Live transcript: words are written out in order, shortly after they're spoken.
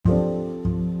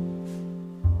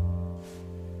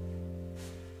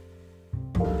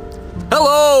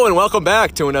Hello and welcome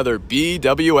back to another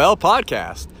BWL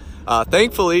podcast.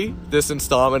 Thankfully, this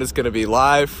installment is going to be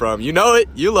live from, you know it,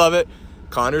 you love it,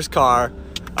 Connor's car.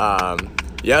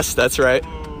 Yes, that's right.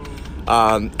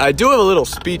 I do have a little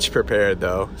speech prepared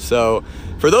though. So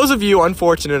for those of you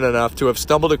unfortunate enough to have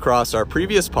stumbled across our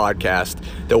previous podcast,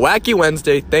 the Wacky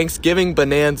Wednesday Thanksgiving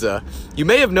Bonanza, you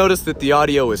may have noticed that the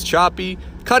audio is choppy,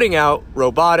 cutting out,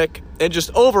 robotic, and just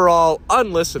overall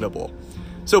unlistenable.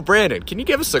 So Brandon, can you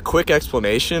give us a quick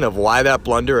explanation of why that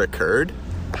blunder occurred?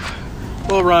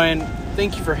 Well, Ryan,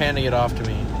 thank you for handing it off to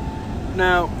me.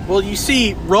 Now, you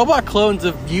see, robot clones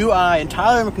of UI and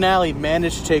Tyler McNally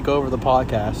managed to take over the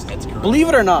podcast. That's correct. Believe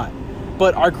it or not.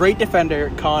 But our great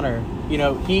defender, Connor,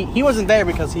 he wasn't there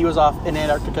because he was off in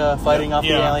Antarctica fighting off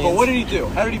the aliens. But what did he do?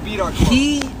 How did he beat our clone?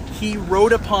 He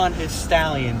rode upon his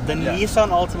stallion, the Nissan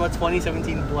Altima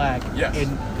 2017 Black,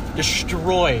 and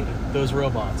destroyed those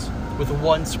robots with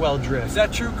one swell drift. Is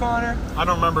that true, Connor? I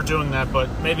don't remember doing that, but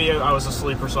maybe I was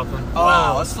asleep or something.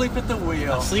 Wow, asleep at the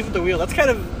wheel. Asleep at the wheel. That's kind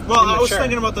of Well, immature. I was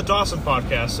thinking about the Dawson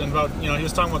podcast and about, he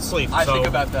was talking about sleep. I think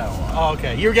about that a lot. Oh,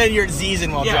 okay. You were getting your Z's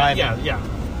in while driving. Yeah.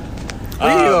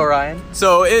 Where do you go, Ryan?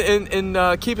 So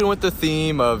in keeping with the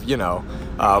theme of,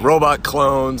 robot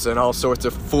clones and all sorts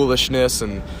of foolishness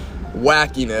and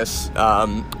wackiness,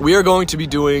 we are going to be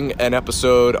doing an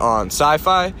episode on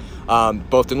sci-fi,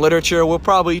 both in literature. We'll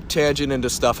probably tangent into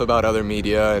stuff about other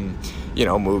media and,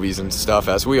 movies and stuff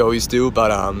as we always do. But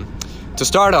to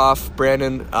start off,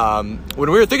 Brandon,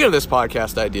 when we were thinking of this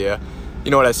podcast idea,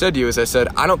 what I said to you is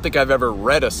I don't think I've ever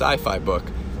read a sci-fi book.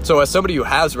 So as somebody who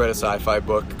has read a sci-fi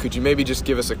book, could you maybe just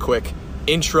give us a quick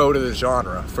intro to the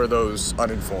genre for those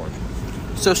uninformed?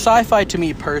 So sci-fi to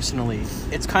me personally,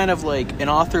 it's kind of like an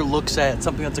author looks at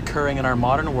something that's occurring in our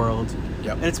modern world.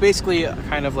 Yep. And it's basically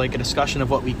kind of like a discussion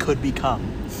of what we could become.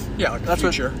 Yeah, like That's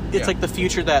the future. It's like the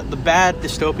future that the bad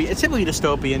dystopia. It's typically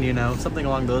dystopian, something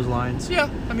along those lines. Yeah,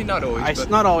 I mean not always.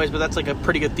 But not always, but that's like a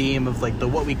pretty good theme of like the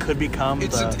what we could become.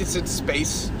 It's in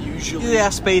space usually. Yeah,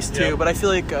 space too. Yep. But I feel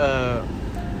like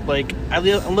I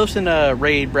listen to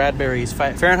Ray Bradbury's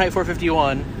Fahrenheit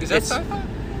 451. Is that sci-fi?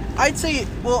 I'd say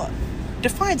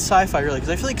define sci-fi really,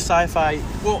 because I feel like sci-fi.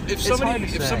 Well, if hard to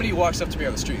say. somebody walks up to me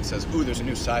on the street and says, "Ooh, there's a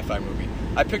new sci-fi movie,"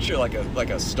 I picture like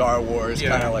a Star Wars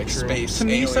kind of like true. space. To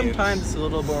me, aliens. sometimes it's a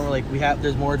little more like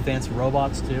there's more advanced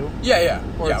robots too.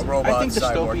 Robots, I think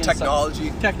cyborg, dystopian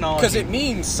technology, technology, because it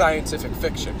means scientific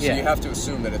fiction. So Yeah. you have to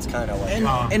assume that it's kind of like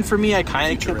and for me, I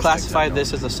kind of could futuristic classify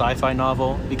technology. this as a sci-fi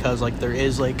novel because there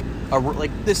is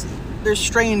there's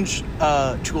strange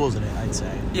tools in it. I'd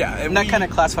say. Yeah, and that kind of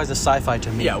classifies as sci-fi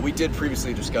to me. Yeah, we did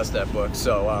previously discuss that book.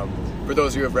 So for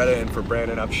those who have read it, and for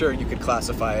Brandon, I'm sure you could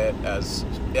classify it as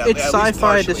It's at least sci-fi,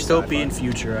 partially dystopian sci-fi.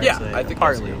 future. I'd Yeah, say. I think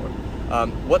partly. that's a good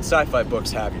one. What sci-fi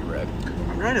books have you read?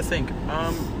 I'm trying to think.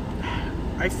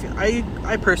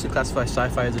 I personally classify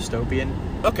sci-fi as dystopian.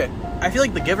 Okay. I feel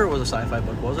like The Giver was a sci-fi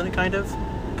book, wasn't it? Kind of,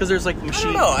 because there's like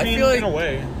machine. I feel like in a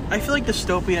way. I feel like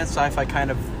dystopian and sci-fi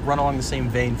kind of run along the same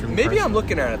vein for me. maybe I'm personally.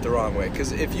 looking at it the wrong way,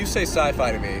 because if you say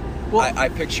sci-fi to me, Well- I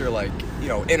picture like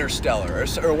Interstellar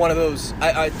or one of those.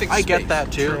 I think I space. get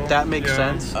that too. True. That makes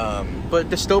Yeah. sense. But But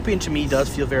dystopian to me does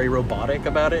feel very robotic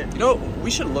about it. we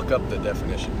should look up the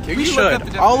definition. Can We you should. look up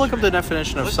the I'll look definition? up the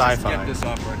definition of Let's sci-fi. just get this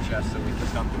off our chest so we can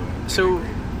come to it. So,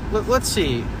 let's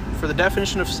see. For the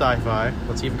definition of sci-fi,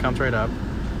 let's see if it comes right up.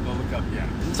 We'll look up, yeah.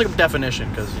 Let's look up definition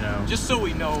because Just so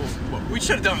we know, we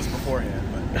should have done this beforehand.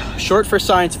 But short for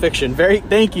science fiction.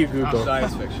 Thank you, Google.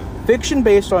 science fiction, Fiction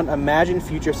based on imagined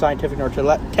future scientific or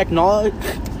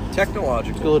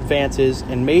technological advances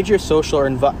and major social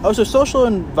or social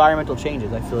and environmental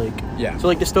changes. I feel like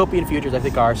So dystopian futures I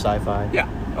think are sci-fi. Yeah.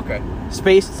 Okay.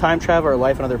 Space, time travel, or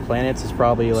life on other planets is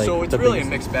probably like. So it's the really a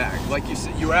biggest- mixed bag. Like you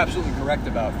said, you were absolutely correct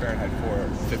about Fahrenheit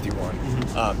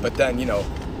 451. But then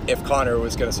if Connor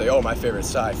was going to say, "Oh, my favorite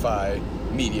sci-fi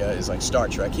media is like Star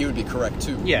Trek," he would be correct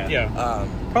too. Yeah.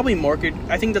 Probably more.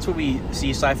 I think that's what we see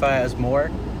sci-fi as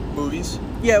more. Movies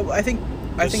Yeah, I think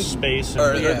Space.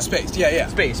 or And, space. Yeah.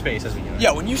 space as we know.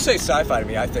 Yeah, when you say sci-fi to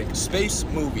me, I think space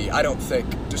movie. I don't think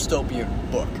dystopian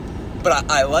book.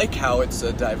 But I like how it's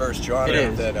a diverse genre. It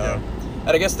is, And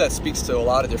I guess that speaks to a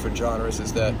lot of different genres,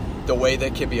 is that the way they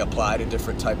can be applied in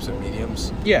different types of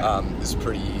mediums is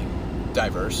pretty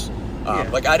diverse.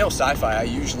 Like, I know sci-fi, I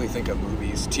usually think of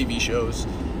movies, TV shows,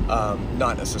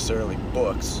 not necessarily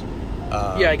books.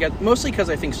 I get mostly because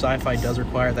I think sci-fi does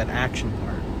require that action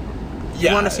part.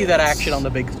 You want to see that action on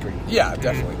the big screen. Yeah,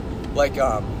 definitely. Like,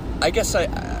 I guess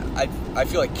I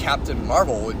feel like Captain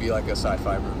Marvel would be like a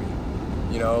sci-fi movie.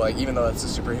 Like, even though that's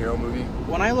a superhero movie.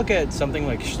 When I look at something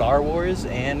like Star Wars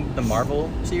and the Marvel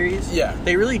series, Yeah.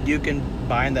 they really do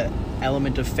combine that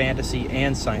element of fantasy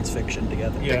and science fiction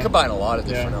together. Yeah. They combine a lot of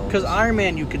different Yeah. elements. Because Iron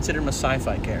Man, you consider him a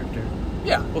sci-fi character.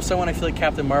 Yeah. Well, so when I feel like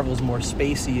Captain Marvel is more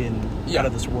spacey and Yeah. out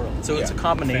of this world. So it's a Yeah.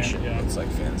 combination. Yeah. It's like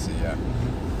fantasy, yeah.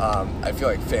 I feel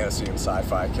like fantasy and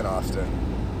sci-fi can often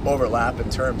overlap in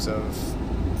terms of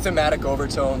thematic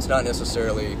overtones, not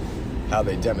necessarily how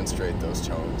they demonstrate those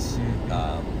tones.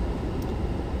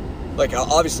 Like,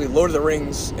 obviously, Lord of the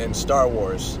Rings and Star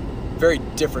Wars, very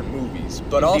different movies,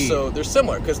 but Indeed. also they're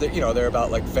similar because they're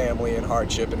about like family and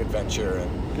hardship and adventure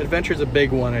and Adventure's a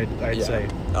big one, I'd say.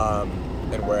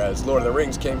 And whereas Lord of the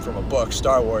Rings came from a book,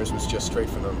 Star Wars was just straight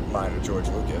from the mind of George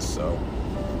Lucas. So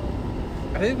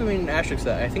I think we mean asterisk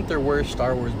that. I think there were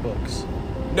Star Wars books.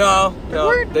 no,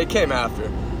 weren't? they came after.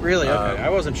 Really? Okay. I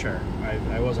wasn't sure.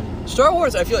 I wasn't. Star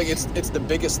Wars, I feel like it's the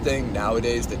biggest thing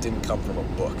nowadays that didn't come from a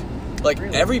book. Like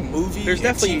Really? every movie There's and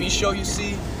definitely- TV show you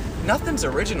see, nothing's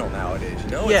original nowadays.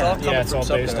 You know, Yeah. it's all coming Yeah, it's from all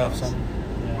something based off else. some.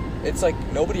 Yeah. It's like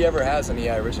nobody ever has any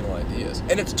original ideas,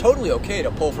 and it's totally okay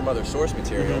to pull from other source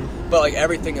material. Mm-hmm. But like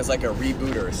everything is like a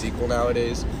reboot or a sequel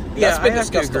nowadays. Yeah, That's been I have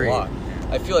to discussed a agree. lot.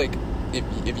 I feel like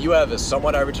if you have a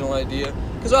somewhat original idea,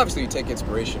 because obviously you take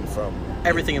inspiration from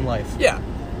Everything in life. yeah,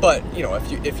 but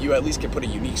if you at least can put a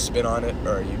unique spin on it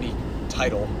or a unique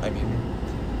title, I mean,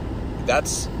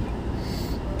 that's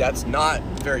not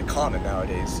very common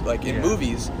nowadays. Like in Yeah.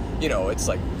 movies, it's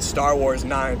like Star Wars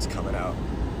 9's coming out.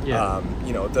 Yeah.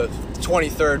 The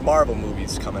 23rd Marvel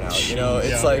movie's coming out. It's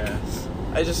Yeah, like yeah.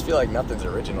 I just feel like nothing's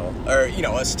original. Or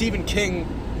a Stephen King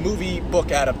movie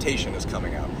book adaptation is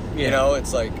coming out. Yeah.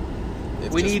 It's like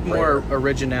it's We just need rare. more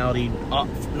originality,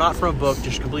 not from a book,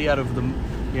 just completely out of the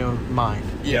mind.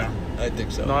 Yeah, I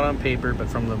think so. Not on paper, but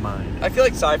from the mind. I feel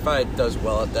like sci-fi does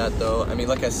well at that, though. I mean,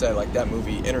 like I said, like that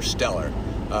movie Interstellar.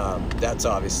 That's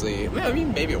obviously. I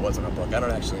mean, maybe it wasn't a book. I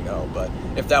don't actually know, but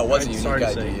if that was a unique Sorry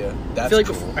to say. idea, I that's feel like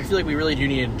cool. I feel like we really do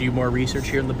need to do more research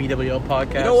here in the BWL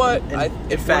podcast. You know what? and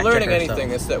If we're fact learning check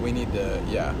anything, ourselves. it's that we need to.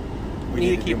 Yeah, we need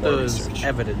to do keep more those research.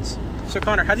 evidence. So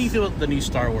Connor, how do you feel about the new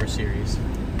Star Wars series?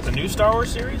 The new Star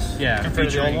Wars series? Yeah, Compared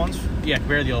to the old ones? Yeah,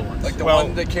 compared to the old ones. Like the Well-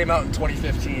 one that came out in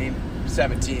 2015,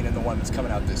 17, and the one that's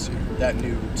coming out this year. That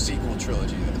new sequel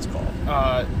trilogy that it's called.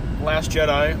 Last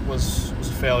Jedi was a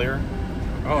failure.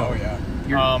 Oh yeah,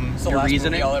 Your, it's the your last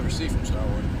reasoning. movie I'll ever see from Star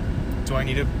Wars. Do I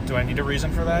need a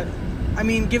reason for that? I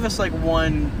mean, give us like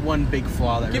one big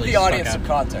flaw that Give really the stuck audience out. some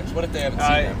context. What if they haven't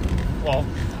seen it? Well,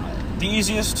 the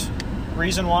easiest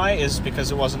reason why is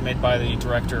because it wasn't made by the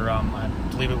director. I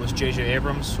believe it was J.J.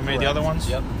 Abrams who made the Correct. other ones.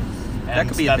 Yep. And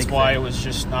could be a that's big why thing. it was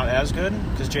just not as good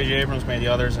because J.J. Abrams made the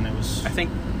others, and it was I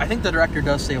think the director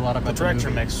does say a lot about the director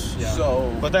movie. mix. Yeah.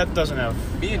 So- but that doesn't have.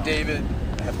 Me and David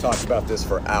have talked about this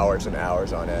for hours and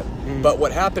hours on end. But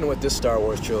what happened with this Star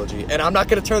Wars trilogy, and I'm not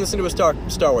going to turn this into a Star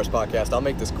Wars podcast, I'll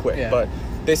make this quick. Yeah. But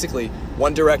basically,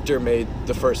 one director made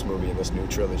the first movie in this new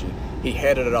trilogy. He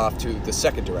handed it off to the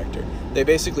second director. They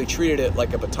basically treated it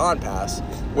like a baton pass,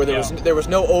 where there was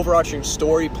no overarching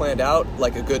story planned out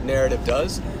like a good narrative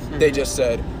does. They just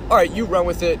said, all right, you run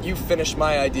with it, you finish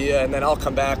my idea, and then I'll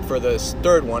come back for the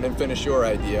third one and finish your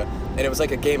idea. And it was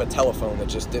like a game of telephone that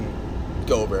just didn't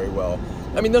go very well.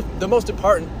 I mean, the most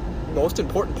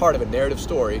important part of a narrative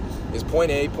story is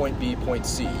point A, point B, point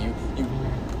C.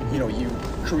 You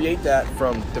create that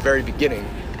from the very beginning,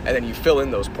 and then you fill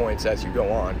in those points as you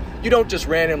go on. You don't just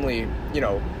randomly,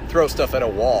 throw stuff at a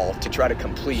wall to try to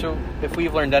complete. So if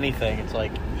we've learned anything, it's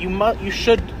like you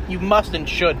must and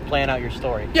should plan out your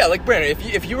story. Yeah, like Brandon,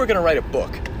 if you were gonna write a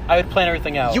book, I would plan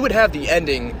everything out. you would have the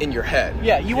ending in your head.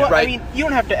 Yeah, you want. right? I mean, you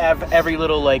don't have to have every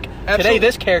little like Absolutely. today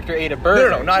this character ate a burger.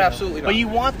 No, not absolutely not. But you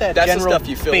want that That's the general stuff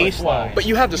you fill in. baseline. But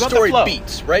you have the want story flow.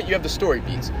 beats, right? You have the story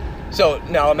beats. So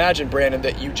now imagine, Brandon,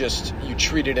 that you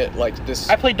treated it like this.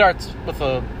 I played darts with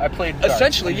a. I played darts.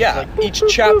 Essentially, I'm just yeah. like, boop, Each boop,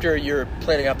 chapter, you're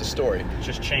planning out the story. It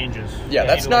just changes. Yeah,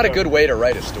 that's not a good way to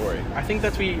write a story. boop. I think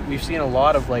that's we've seen a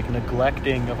lot of like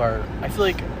neglecting of our. I feel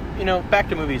like back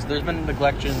to movies. There's been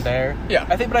neglection there. Yeah.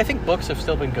 But I think books have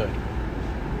still been good.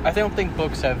 I don't think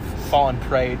books have fallen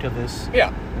prey to this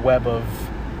Yeah, web of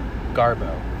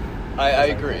garbo. I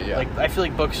agree. Yeah. Like I feel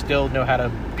like books still know how to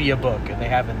be a book, and they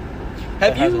haven't.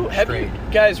 Have that you hasn't strayed.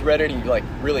 guys read any like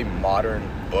really modern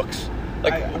books?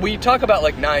 Like we talk about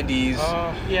like 90s,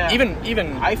 Yeah.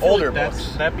 even I feel older like books.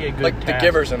 that'd be a good Like The task.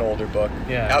 Giver's an older book.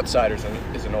 Yeah. Outsiders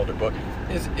is an older book.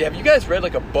 Have you guys read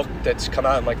like a book that's come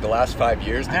out in like the last 5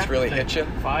 years I that's have to really think. hit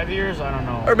you? 5 years? I don't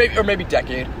know. Or maybe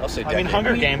decade. I'll say I decade. mean,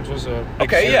 Hunger Games was a big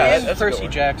Okay, series. yeah, And that's a good Percy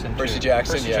one. Jackson. Percy too.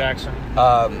 Jackson. Percy yeah. Jackson.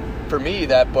 For me,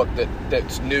 that book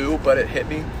that's new but it hit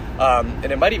me, and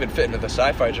it might even fit into the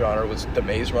sci-fi genre, was The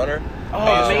Maze Runner. Oh,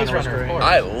 Maze Maze Runner was Runner, of great. course.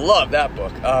 I love that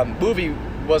book. Movie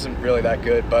wasn't really that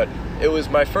good, but it was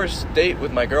my first date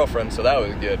with my girlfriend, so that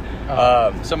was good.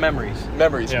 So memories.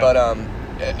 Memories, Yeah. but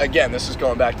again, this is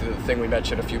going back to the thing we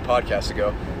mentioned a few podcasts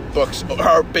ago. Books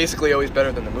are basically always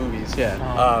better than the movies.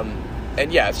 Yeah.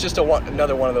 And yeah, it's just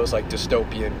another one of those like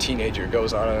dystopian teenager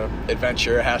goes on an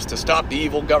adventure, has to stop the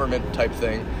evil government type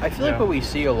thing. I feel like Yeah. what we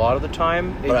see a lot of the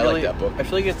time. But I like that book. I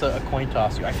feel like it's a coin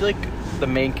toss. I feel like the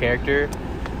main character,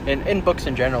 in books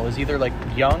in general, is either like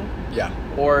young Yeah.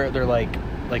 or they're like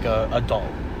a adult.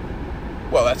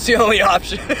 Well, that's the only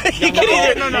option. you can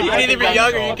either, you can either be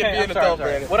young or you can be an adult.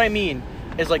 Brandon. What I mean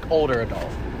is like older adult.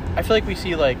 I feel like we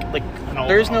see like old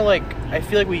there's no adult. like I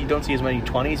feel like we don't see as many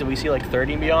 20s and we see like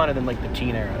 30 and beyond and then like the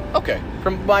teen era. Okay.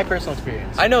 From my personal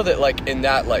experience. I know that like in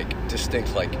that like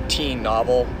distinct like teen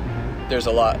novel, there's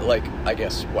a lot like I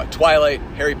guess what Twilight,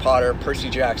 Harry Potter, Percy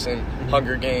Jackson,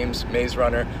 Hunger Games, Maze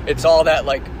Runner. It's all that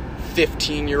like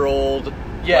 15-year-old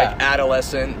Yeah. like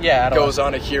adolescent Yeah, goes adolescent.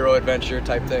 on a hero adventure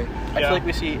type thing. I Yeah. feel like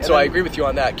we see. and So I then agree with you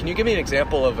on that. Can you give me an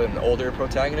example of an older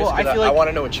protagonist? Well, I 'Cause feel I like want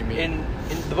to know what you mean.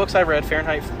 In the books I've read,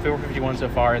 Fahrenheit 451 so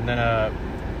far, and then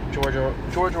George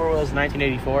Orwell's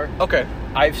 1984. Okay.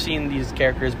 I've seen these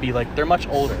characters be like they're much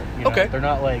older. You know? Okay. They're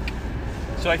not like.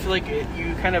 So I feel like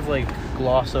you kind of like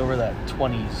gloss over that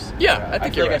 20s. Yeah, era. I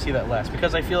think feel you're like right. I see that less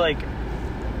because I feel like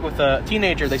with a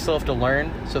teenager they still have to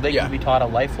learn, so they Yeah. can be taught a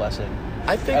life lesson.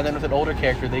 I think And then with an older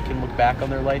character, they can look back on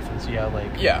their life and see how like.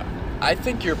 yeah. I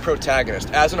think your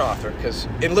protagonist as an author, because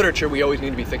in literature we always need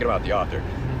to be thinking about the author.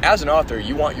 As an author,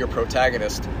 you want your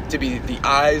protagonist to be the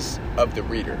eyes of the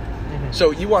reader.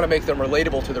 So you want to make them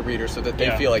relatable to the reader so that they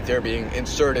Yeah. feel like they're being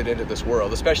inserted into this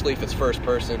world, especially if it's first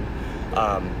person.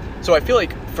 So I feel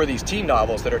like for these teen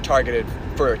novels that are targeted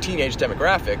for a teenage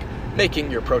demographic, making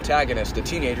your protagonist a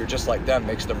teenager just like them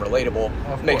makes them relatable,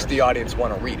 Of makes course. the audience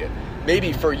want to read it.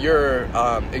 Maybe for your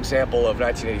example of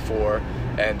 1984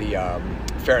 and the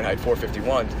Fahrenheit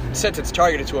 451, since it's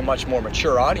targeted to a much more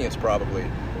mature audience probably,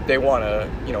 they want to,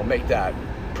 make that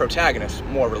protagonist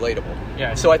more relatable.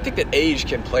 Yeah. So I think that age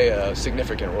can play a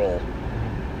significant role.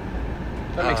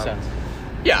 That makes Um, sense.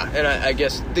 Yeah, and I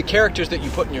guess the characters that you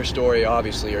put in your story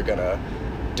obviously are going to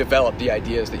develop the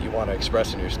ideas that you want to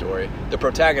express in your story. The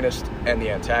protagonist and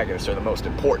the antagonist are the most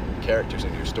important characters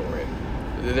in your story.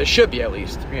 There should be at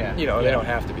least. Yeah. They Yeah. don't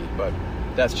have to be, but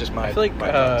that's just my I feel like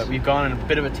my thoughts. we've gone on a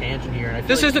bit of a tangent here, and I feel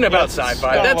This like, isn't about it's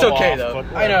sci-fi. gone a That's little okay off, though.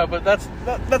 but- I know, but that's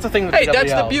a thing with Hey,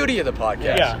 that's the PWL. beauty of the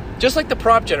podcast. Yeah. Just like the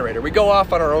prompt generator, we go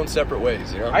off on our own separate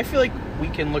ways, I feel like we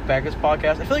can look back at this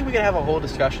podcast. I feel like we can have a whole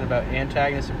discussion about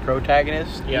antagonists and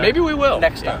protagonists. Yeah. Maybe we will.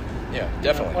 Next Yeah. time. Yeah,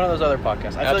 definitely. One of those other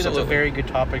podcasts. I feel like that's a Absolutely. very good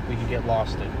topic we can get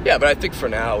lost in. Yeah, but I think for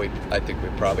now, I think we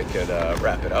probably could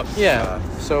wrap it up.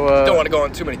 So Don't want to go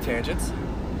on too many tangents.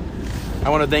 I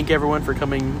want to thank everyone for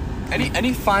coming,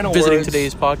 Any final visiting words?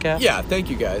 today's podcast. Yeah, thank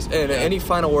you guys. And any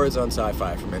final words on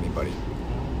sci-fi from anybody?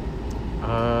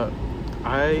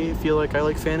 I feel like I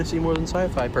like fantasy more than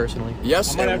sci-fi personally.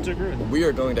 Yes, I might and have to agree with that. we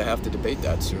are going to have to debate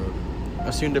that soon.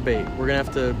 A soon debate. We're gonna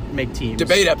have to make teams.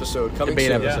 Debate episode coming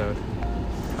Debate soon. episode.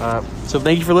 So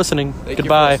thank you for listening. Thank you for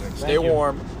Goodbye. listening. Stay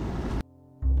warm.